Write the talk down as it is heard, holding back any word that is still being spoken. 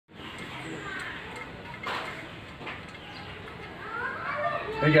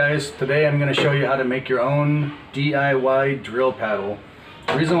Hey guys, today I'm going to show you how to make your own DIY drill paddle.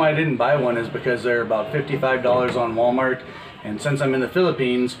 The reason why I didn't buy one is because they're about $55 on Walmart, and since I'm in the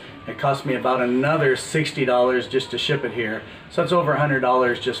Philippines, it cost me about another $60 just to ship it here. So that's over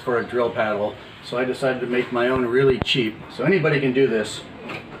 $100 just for a drill paddle. So I decided to make my own really cheap. So anybody can do this.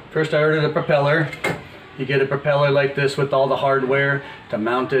 First I ordered a propeller. You get a propeller like this with all the hardware to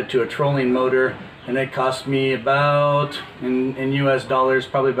mount it to a trolling motor, and it cost me about, in US dollars,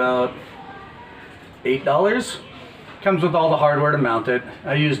 probably about $8. Comes with all the hardware to mount it.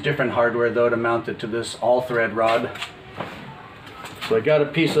 I use different hardware though to mount it to this all-thread rod. So I got a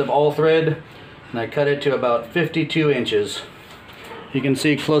piece of all-thread and I cut it to about 52 inches. You can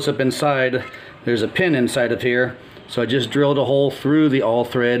see close up inside, there's a pin inside of here. So I just drilled a hole through the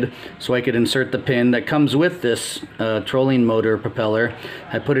all-thread so I could insert the pin that comes with this trolling motor propeller.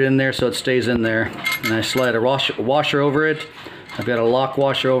 I put it in there so it stays in there, and I slide a washer over it. I've got a lock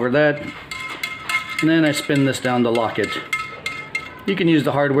washer over that, and then I spin this down to lock it. You can use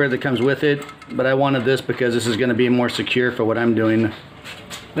the hardware that comes with it, but I wanted this because this is going to be more secure for what I'm doing.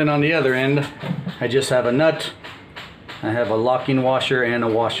 Then on the other end, I just have a nut. I have a locking washer and a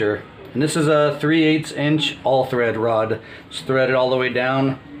washer. And this is a 3/8 inch all-thread rod. It's threaded all the way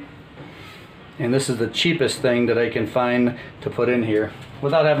down. And this is the cheapest thing that I can find to put in here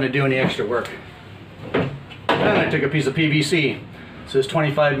without having to do any extra work. Then I took a piece of PVC. This is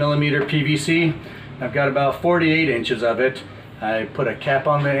 25mm PVC. I've got about 48 inches of it. I put a cap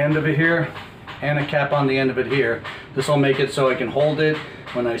on the end of it here and a cap on the end of it here. This will make it so I can hold it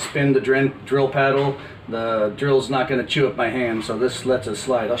when I spin the drill paddle. The drill's not going to chew up my hand, so this lets it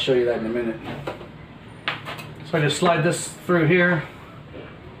slide. I'll show you that in a minute. So I just slide this through here.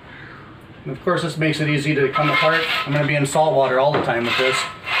 And of course this makes it easy to come apart. I'm going to be in salt water all the time with this,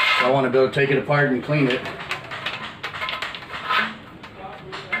 so I want to be able to take it apart and clean it.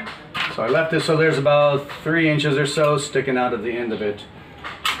 So I left it so there's about 3 inches or so sticking out of the end of it.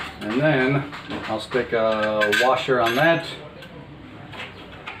 And then I'll stick a washer on that.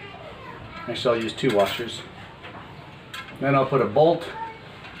 Actually, I'll use 2 washers. Then I'll put a bolt.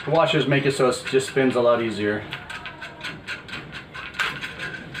 The washers make it so it just spins a lot easier.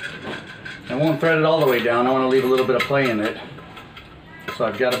 I won't thread it all the way down. I want to leave a little bit of play in it. So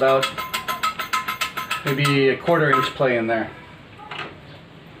I've got about maybe a 1/4 inch play in there.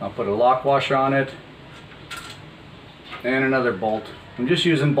 I'll put a lock washer on it and another bolt. I'm just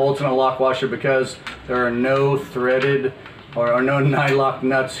using bolts and a lock washer because there are no threaded or no nylock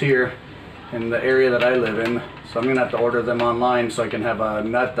nuts here in the area that I live in, so I'm gonna have to order them online so I can have a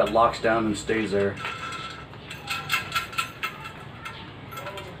nut that locks down and stays there.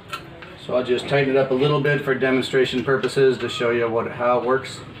 So I'll just tighten it up a little bit for demonstration purposes to show you how it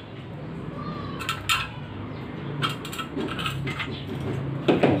works.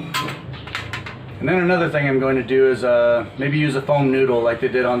 And then another thing I'm going to do is maybe use a foam noodle like they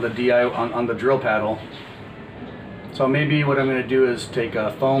did on the on the drill paddle. So maybe what I'm going to do is take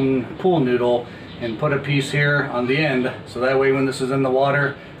a foam pool noodle and put a piece here on the end, so that way when this is in the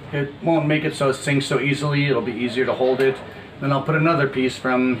water it won't make it so it sinks so easily. It'll be easier to hold it. Then I'll put another piece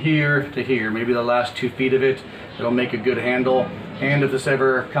from here to here, maybe the last 2 feet of it. It'll make a good handle, and if this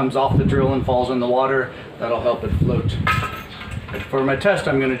ever comes off the drill and falls in the water, that'll help it float. But for my test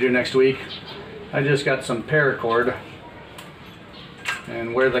I'm going to do next week, I just got some paracord,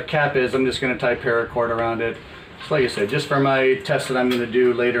 and where the cap is I'm just going to tie paracord around it. So like I said, just for my test that I'm going to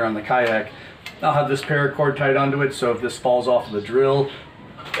do later on the kayak, I'll have this paracord tied onto it, so if this falls off of the drill,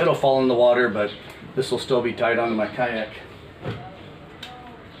 it'll fall in the water, but this will still be tied onto my kayak.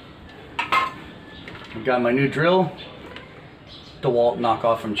 I've got my new drill, DeWalt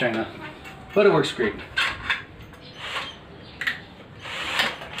knockoff from China, but it works great.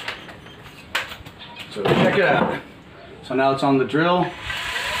 So check it out. So now it's on the drill.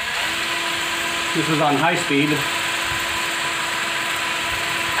 This is on high speed,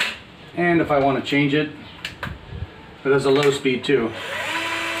 and if I want to change it, it has a low speed too.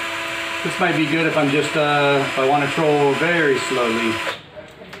 This might be good if I'm just if I want to troll very slowly.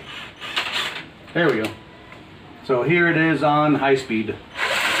 There we go. So here it is on high speed.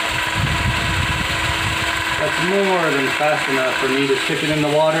 That's more than fast enough for me to stick it in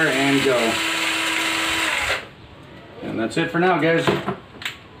the water and go. And that's it for now, guys.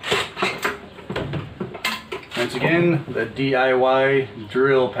 Once again, the DIY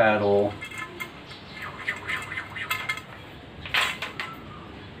drill paddle.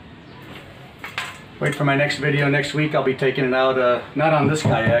 Wait for my next video next week. I'll be taking it out, not on this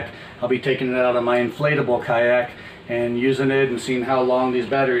kayak, I'll be taking it out of my inflatable kayak and using it and seeing how long these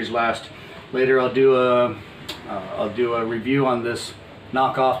batteries last. Later I'll do a review on this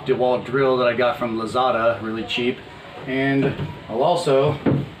knockoff DeWalt drill that I got from Lazada, really cheap. And I'll also,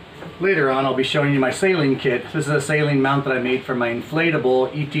 later on, I'll be showing you my sailing kit. This is a sailing mount that I made for my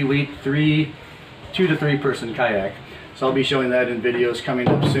inflatable Itiwit 2 to 3 person kayak. So I'll be showing that in videos coming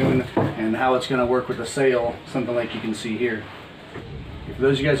up soon, and how it's going to work with the sail, something like you can see here. For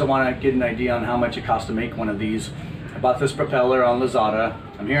those of you guys that want to get an idea on how much it costs to make one of these, I bought this propeller on Lazada.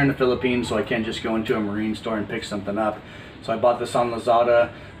 I'm here in the Philippines, so I can't just go into a marine store and pick something up. So I bought this on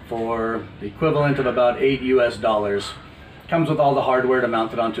Lazada for the equivalent of about $8 US. Comes with all the hardware to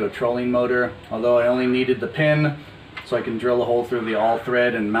mount it onto a trolling motor, although I only needed the pin so I can drill a hole through the all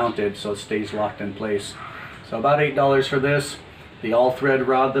thread and mount it so it stays locked in place. So about $8 for this. The all thread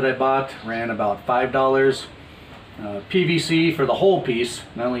rod that I bought ran about $5. PVC for the whole piece,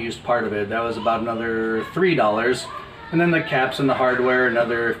 I only used part of it, that was about another $3. And then the caps and the hardware,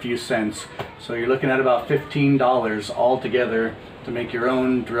 another few cents. So you're looking at about $15 all together to make your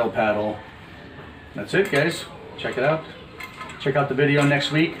own drill paddle. That's it, guys. Check it out. Check out the video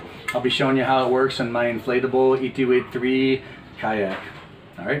next week. I'll be showing you how it works in my inflatable Itiwit 3 kayak.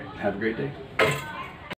 Alright, have a great day.